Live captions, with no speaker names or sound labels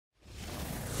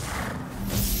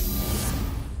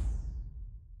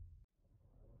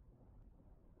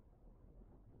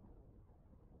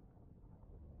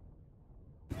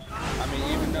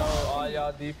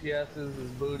y'all DPSs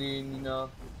is booting, you know.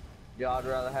 Y'all'd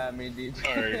rather have me DP.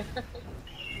 Alright.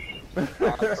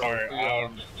 Alright,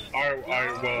 well, alright, hold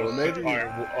on,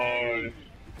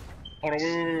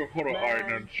 wait, hold on, alright,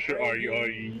 now,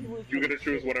 you get to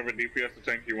choose whatever DPS or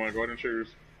tank you want, go ahead and choose.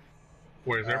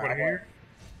 Wait, is everybody here?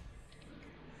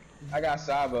 I got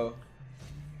Sabo.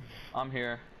 I'm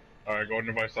here. Alright, go ahead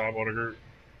and invite Sabo to group.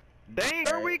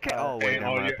 Dang, we can. Oh wait,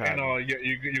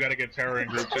 you gotta get Terra in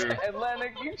group too.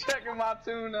 Atlantic, you checking my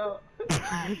tune out?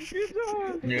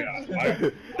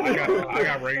 Yeah, I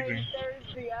got raging.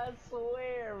 Thirsty, I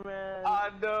swear, man. I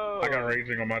know. I got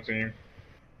raging on my team.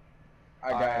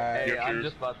 I got. Hey, I'm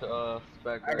just about to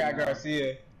spec. I got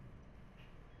Garcia.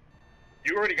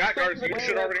 You already got Garcia. You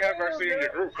should already have Garcia in your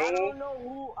group, fool. I don't know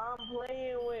who I'm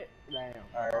playing with.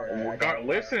 Damn.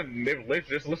 Listen,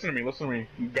 just listen to me.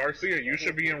 Garcia, you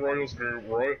should be in Royal's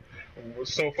group.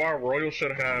 So far, Royal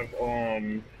should have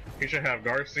he should have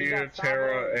Garcia,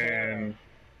 Terra, and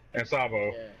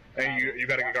Sabo, and you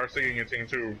gotta get Garcia in your team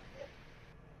too.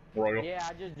 Royal. Yeah,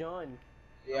 I just joined.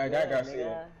 Yeah, I got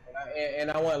Garcia, and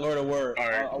I want Lord of War. All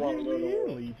right. I want Lord of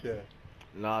War.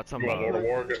 Nah, I'm talking about Lord of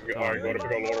War. Alright, go to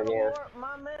pick up Lord of War.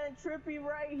 My man Trippy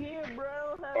right here,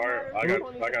 bro. Alright, I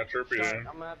got Trippy then.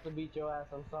 I'm gonna have to beat your ass.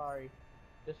 I'm sorry.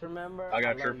 Just remember. I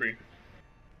got Trippy.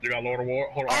 You got Lord of War.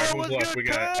 Hold on. Alright, who's left? We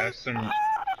got SM.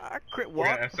 We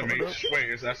got SMH. Wait,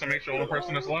 is SMH the only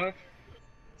person that's left?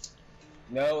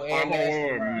 No,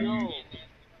 and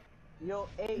Yo,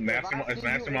 hey, is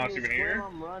Nastimon's even here?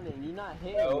 I'm running. You're not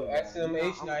hitting. No,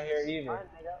 SMH not here either.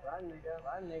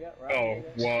 Run, nigga. Oh,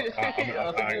 well,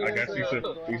 I guess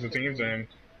these are teams in.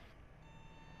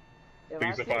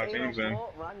 These are 5 teams in.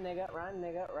 Run, nigga.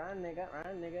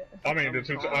 I mean, the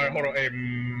two. Alright, hold on. Hey,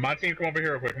 my team, come over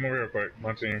here real quick.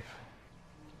 My team.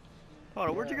 Hold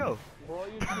on, where'd you go? Bro,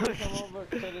 you come over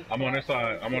to this I'm on this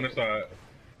side.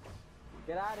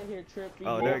 Get out of here, Trippy.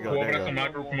 Oh, there you go. Whoever that's in my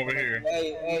group, come over here.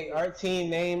 Hey, our team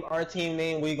name,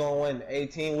 we gonna win.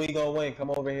 18, we gonna win.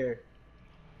 Come over here.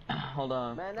 Hold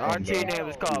on. Man, Our team name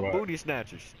is called Booty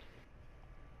Snatchers.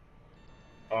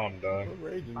 I'm done.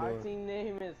 Our team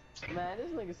name is, man, this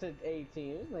nigga said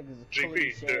 18. This nigga's a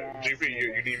GP,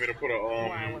 you need me to put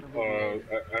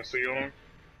a SC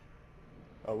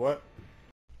on? What?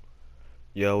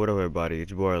 Yo, what up, everybody? It's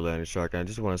your boy Atlantic Shark. I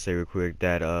just want to say real quick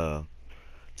that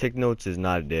Take Notes is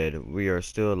not dead. We are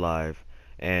still alive,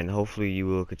 and hopefully you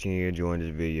will continue enjoying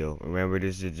this video. Remember,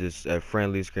 this is just a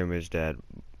friendly scrimmage that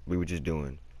we were just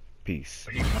doing. Peace.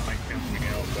 He might cancel me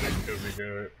out, but it could be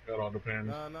good. That all depends.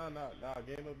 Nah.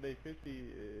 Game update 50,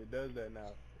 it does that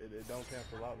now. It don't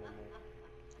cancel out no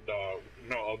more.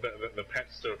 No, the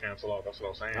pets still cancel out. That's what I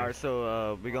was saying. All right,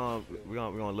 so we gonna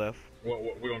left. Well,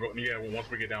 we gonna go. Yeah,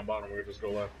 once we get down bottom, we'll just go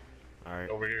left. All right.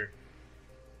 Over here.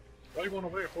 Why you going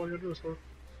over there? All you gotta do is go.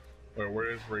 Wait,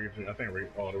 where is Raging? I think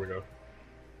oh, there we go.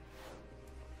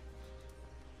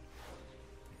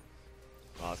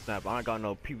 Oh snap! I ain't got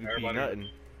no PvP nothing.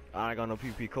 I ain't got no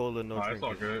PvP cola, no. It's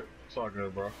all good. It's all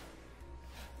good, bro.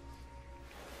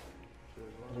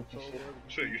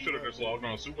 Shit, you should have just logged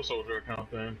on a Super Soldier account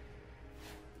then.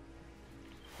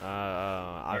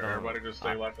 Everybody just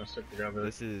stay left and stick together.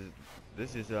 This is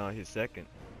his second.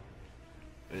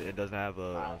 It doesn't have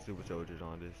Super Soldiers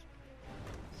on this.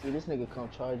 See, this nigga come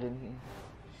charging me.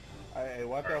 Hey,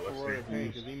 watch out for Royal Pain,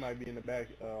 because he might be in the back,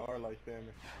 R-Light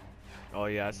spamming. Oh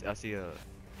yeah, I see a...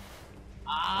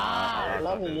 I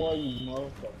love a war, you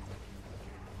motherfucker.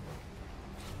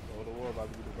 So the war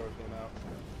about to be the first one out.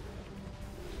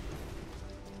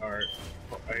 Alright.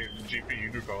 Hey, GP, you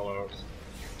do call outs.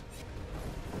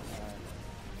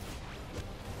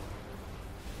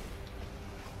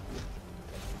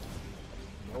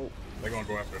 Nope. They're gonna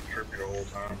go after Trippy the whole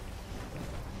time.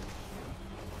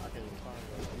 I can't even find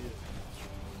Garcia.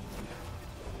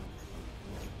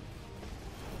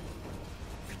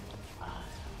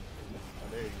 Oh,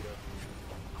 there you go.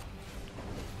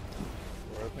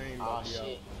 Royal Pain about to be out.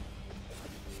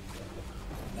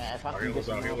 Man, if I can Healer's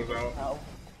out.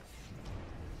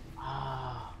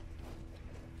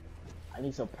 I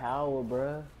need some power,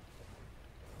 bruh.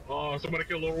 Oh, somebody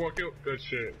kill Lord War, kill. Good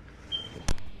shit.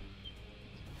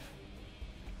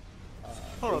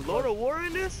 Hold on, Lord of War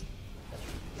in this?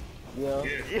 Yeah.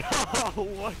 Yo,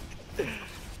 what?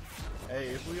 Hey,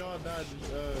 if we all die,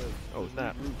 just oh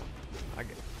snap!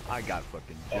 I got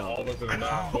fucking jumped. All of us in the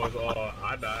night was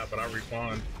I died, but I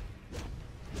respawned.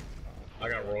 I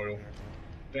got Royal.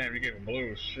 Damn, you gave him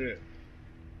blue. Shit.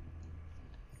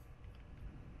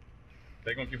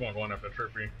 They gonna keep on going after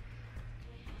Trippy.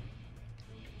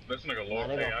 This nigga Lord,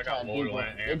 hey, I got Loyal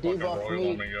and fucking Royal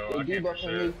on me, yo. I can't do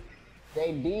shit.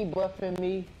 They debuffing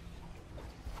me.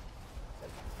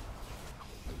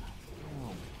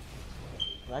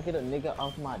 Can I get a nigga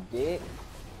off my dick?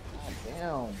 God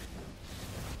damn.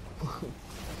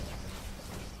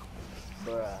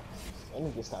 Bruh. Let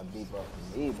me get stop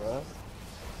debuffing me, bruh.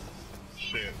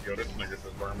 Shit, yo, this nigga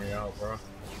just burned me out, bro.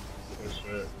 Good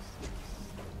shit.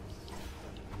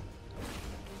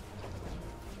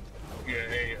 Yeah,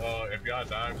 hey, if y'all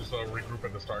die, just regroup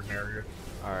at the starting area.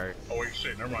 Alright. Oh wait,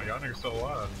 shit, never mind, y'all niggas still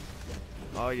alive.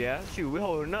 Oh yeah? Shoot, we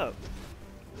holding up.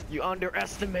 You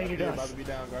underestimated Garcia us. about to be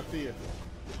down, Garcia.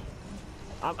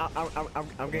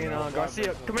 I'm getting on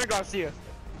Garcia. Come here, Garcia.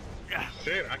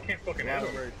 Shit, I can't fucking hit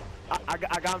him. I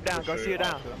got him down. Garcia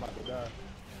down. Shit, I'm about to die.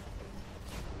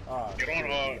 Oh, Get on,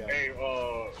 shit, hey,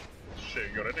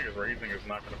 shit, yo, that nigga's raging is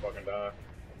not gonna fucking die.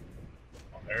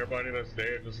 Everybody that's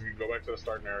dead, just go back to the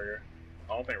starting area.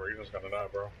 I don't think Raging's gonna die,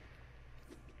 bro.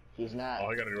 He's not.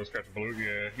 All you gotta do is catch blue,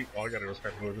 yeah. All you gotta do is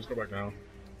catch blue, just go back down.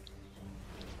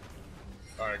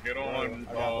 Alright, get on,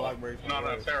 I got Blackberry.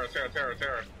 no,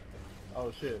 Terra. Oh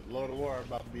shit, Lord of War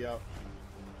about to be out.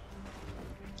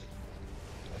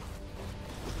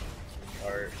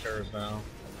 Alright, Terra's down.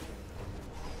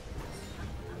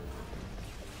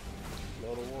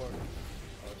 Lord of War.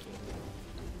 Oh shit.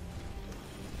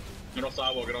 Get on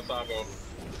Sabo. I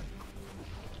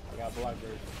got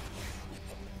Blackberry.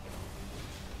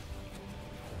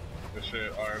 Good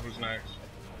shit. Alright, who's next?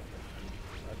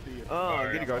 I see you.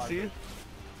 Alright, Get it, Garcia.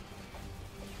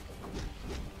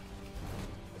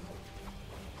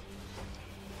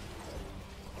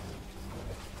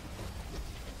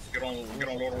 Get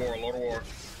on Lord of War.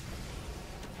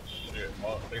 Shit,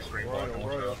 they scream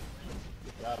Royal.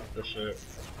 Got him. Good shit.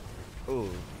 Ooh.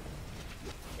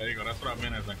 There you go, that's what I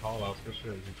meant as in call outs. Good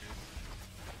shit.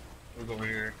 Who's over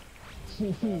here?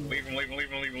 Leave him.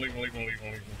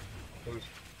 Who's?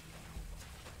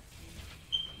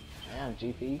 Damn,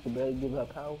 GP, you can barely give her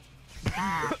power.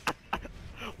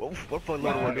 What for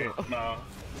Lord War doing? Nah.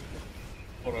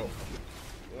 Hold up.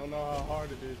 You don't know how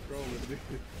hard it is trolling this.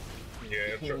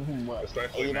 Yeah,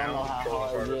 especially you don't now. know how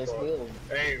hard it is still.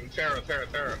 Hey,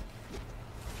 Terra.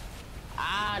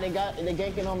 Ah, they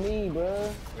ganking on me,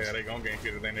 bruh. Yeah, they gonna gank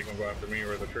you, then they gonna go after me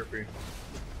or the trippy.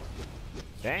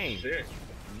 Dang. Shit.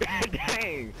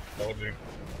 Dang. Told you.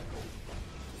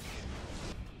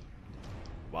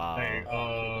 Wow. Hey,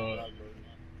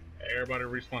 everybody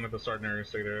respawn at the starting area,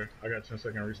 stay there. I got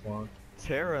 10-second respawn.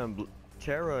 Terra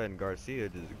and Garcia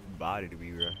just bodied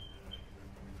me, bro.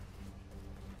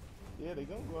 Yeah, they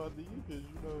gonna go after you because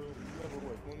you know you level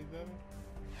what, 27?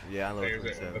 Yeah, I love Hey,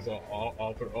 27. that's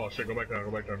all for, oh shit, go back down.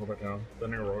 That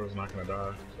nigga Royal's not gonna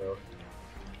die, so.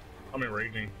 I'm in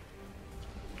raging.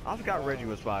 I forgot Reggie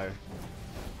was fire.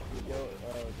 Yo,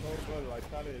 no, like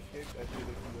try to escape that shit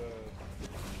if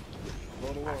you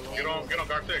Lord of War. Get on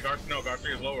Garcia.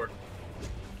 Garcia's lower.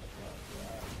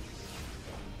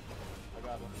 I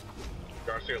got him.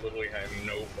 Garcia literally had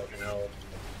no fucking health.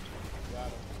 Got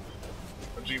him.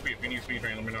 GP, if you need speed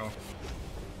train, let me know.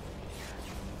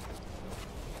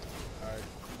 Alright,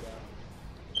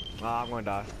 you got him. I'm gonna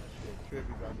die. Yeah,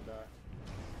 Trippy about to die.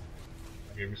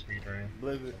 I gave you speed train.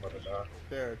 Blizzard. I'm about to die.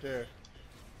 Terra.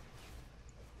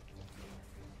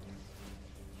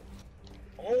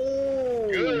 Oh,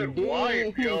 good dude.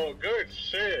 wipe, yo. Good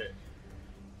shit.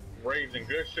 Raging,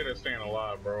 good shit at staying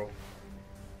alive, bro.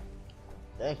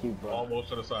 Thank you, bro. Almost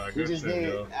to the side. We Good just shit, need,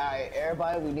 yo. alright,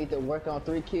 everybody, we need to work on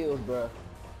 3 kills, bro.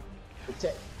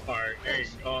 Protect. Alright, hey,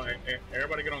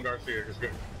 everybody get on Garcia, because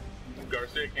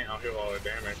Garcia can't out-heal all the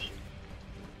damage.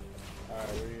 Alright,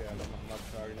 where you at? I'm not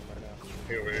targeting him right now.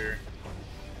 He over here.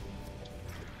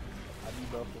 I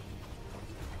debuffed him.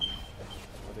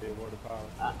 I did water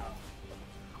power.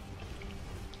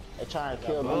 They're trying to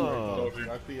kill me. Told you.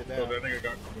 Garcia So down. that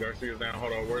nigga Garcia's down.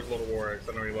 Hold on, where's Lord of War X?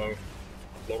 I know he low.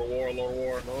 Lord of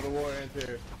War. Lord of War and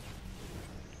Terra.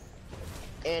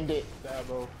 End it.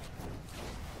 Sabo.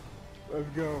 Let's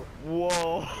go.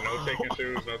 Whoa. No taking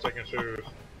shoes.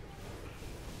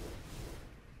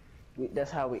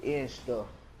 That's how we end stuff.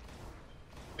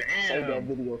 Damn. Say that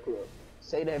video clip.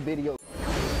 Say that video